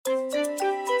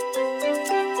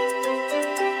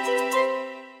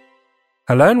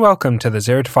Hello and welcome to the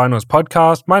Zero to Finals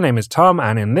podcast. My name is Tom,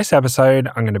 and in this episode,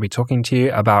 I'm going to be talking to you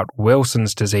about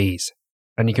Wilson's disease.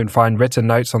 And you can find written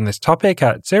notes on this topic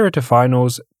at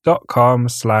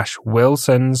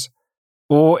zerotofinals.com/Wilsons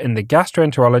or in the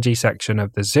gastroenterology section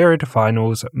of the Zero to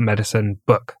Finals medicine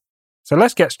book. So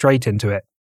let's get straight into it.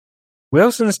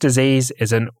 Wilson's disease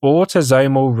is an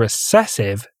autosomal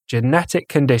recessive genetic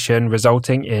condition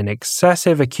resulting in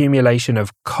excessive accumulation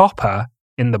of copper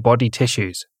in the body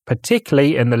tissues,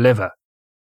 particularly in the liver.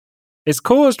 It's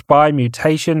caused by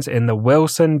mutations in the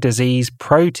Wilson disease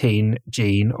protein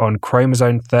gene on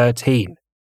chromosome 13.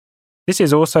 This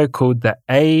is also called the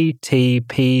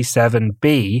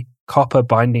ATP7B copper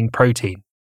binding protein.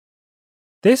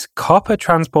 This copper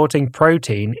transporting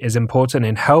protein is important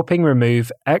in helping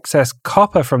remove excess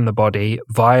copper from the body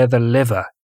via the liver.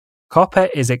 Copper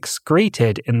is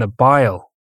excreted in the bile.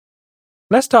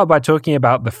 Let's start by talking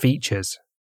about the features.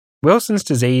 Wilson's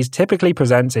disease typically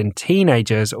presents in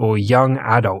teenagers or young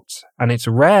adults, and it's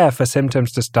rare for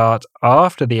symptoms to start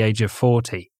after the age of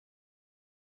 40.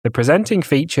 The presenting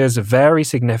features vary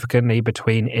significantly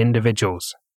between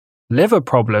individuals. Liver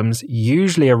problems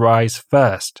usually arise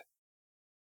first.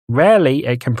 Rarely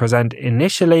it can present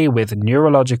initially with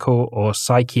neurological or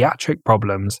psychiatric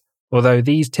problems, although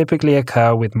these typically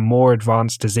occur with more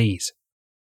advanced disease.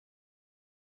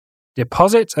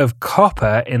 Deposits of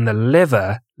copper in the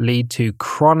liver lead to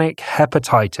chronic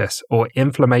hepatitis or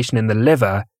inflammation in the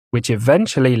liver, which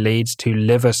eventually leads to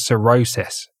liver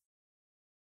cirrhosis.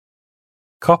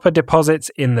 Copper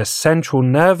deposits in the central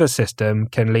nervous system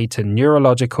can lead to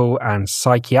neurological and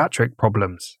psychiatric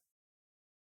problems.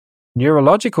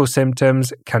 Neurological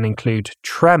symptoms can include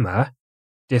tremor,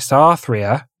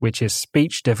 dysarthria, which is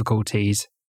speech difficulties,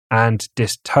 and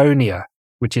dystonia,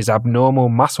 which is abnormal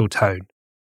muscle tone.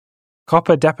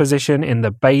 Copper deposition in the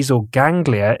basal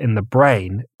ganglia in the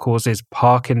brain causes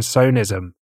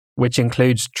Parkinsonism, which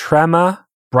includes tremor,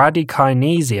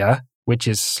 bradykinesia, which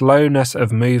is slowness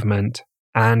of movement,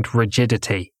 and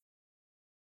rigidity.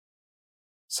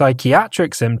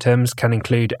 Psychiatric symptoms can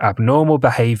include abnormal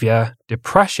behavior,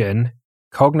 depression,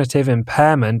 cognitive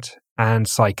impairment, and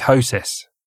psychosis.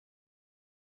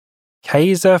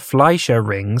 Kayser-Fleischer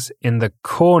rings in the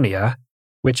cornea,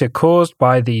 which are caused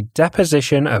by the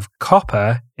deposition of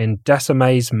copper in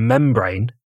Descemet's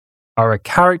membrane, are a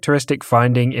characteristic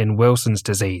finding in Wilson's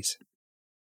disease.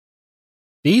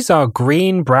 These are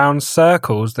green-brown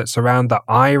circles that surround the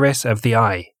iris of the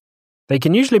eye. They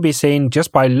can usually be seen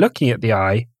just by looking at the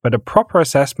eye, but a proper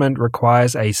assessment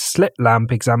requires a slit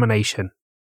lamp examination.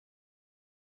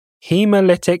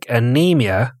 Hemolytic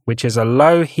anemia, which is a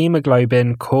low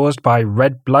hemoglobin caused by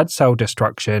red blood cell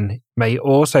destruction, may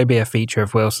also be a feature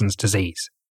of Wilson's disease.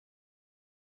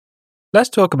 Let's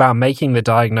talk about making the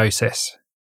diagnosis.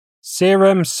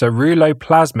 Serum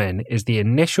ceruloplasmin is the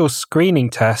initial screening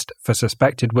test for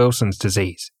suspected Wilson's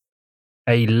disease.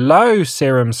 A low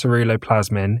serum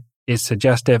ceruloplasmin is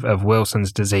suggestive of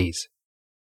Wilson's disease.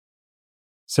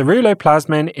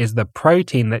 Ceruloplasmin is the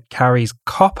protein that carries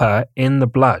copper in the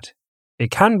blood.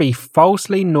 It can be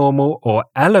falsely normal or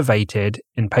elevated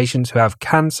in patients who have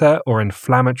cancer or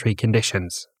inflammatory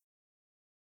conditions.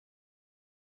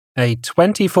 A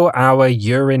 24-hour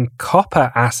urine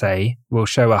copper assay will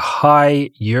show a high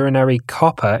urinary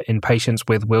copper in patients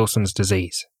with Wilson's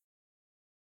disease.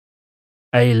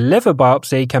 A liver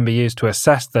biopsy can be used to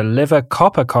assess the liver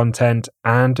copper content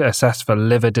and assess for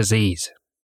liver disease.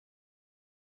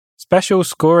 Special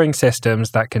scoring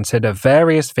systems that consider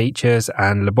various features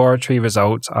and laboratory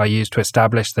results are used to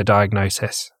establish the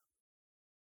diagnosis.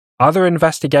 Other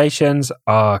investigations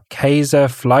are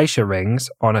Kayser-Fleischer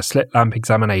rings on a slit lamp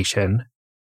examination,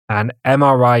 an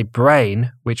MRI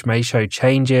brain, which may show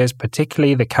changes,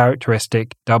 particularly the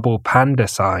characteristic double panda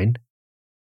sign.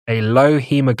 A low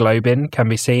hemoglobin can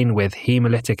be seen with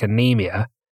hemolytic anemia,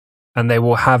 and they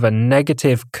will have a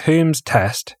negative Coombs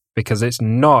test because it's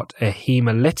not a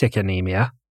hemolytic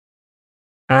anemia.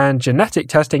 And genetic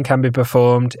testing can be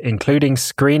performed, including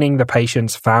screening the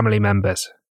patient's family members.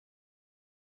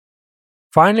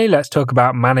 Finally, let's talk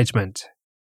about management.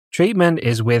 Treatment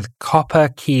is with copper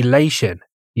chelation,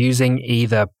 using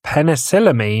either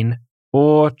penicillamine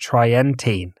or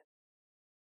trientine.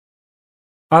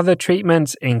 Other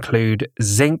treatments include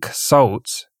zinc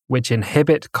salts, which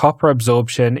inhibit copper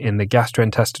absorption in the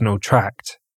gastrointestinal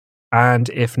tract, and,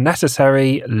 if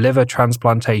necessary, liver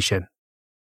transplantation.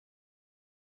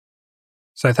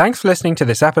 So thanks for listening to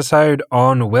this episode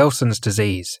on Wilson's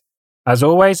disease. As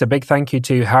always, a big thank you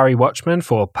to Harry Watchman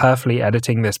for perfectly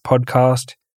editing this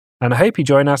podcast, and I hope you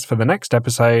join us for the next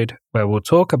episode where we'll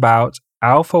talk about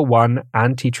alpha-1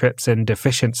 antitrypsin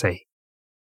deficiency.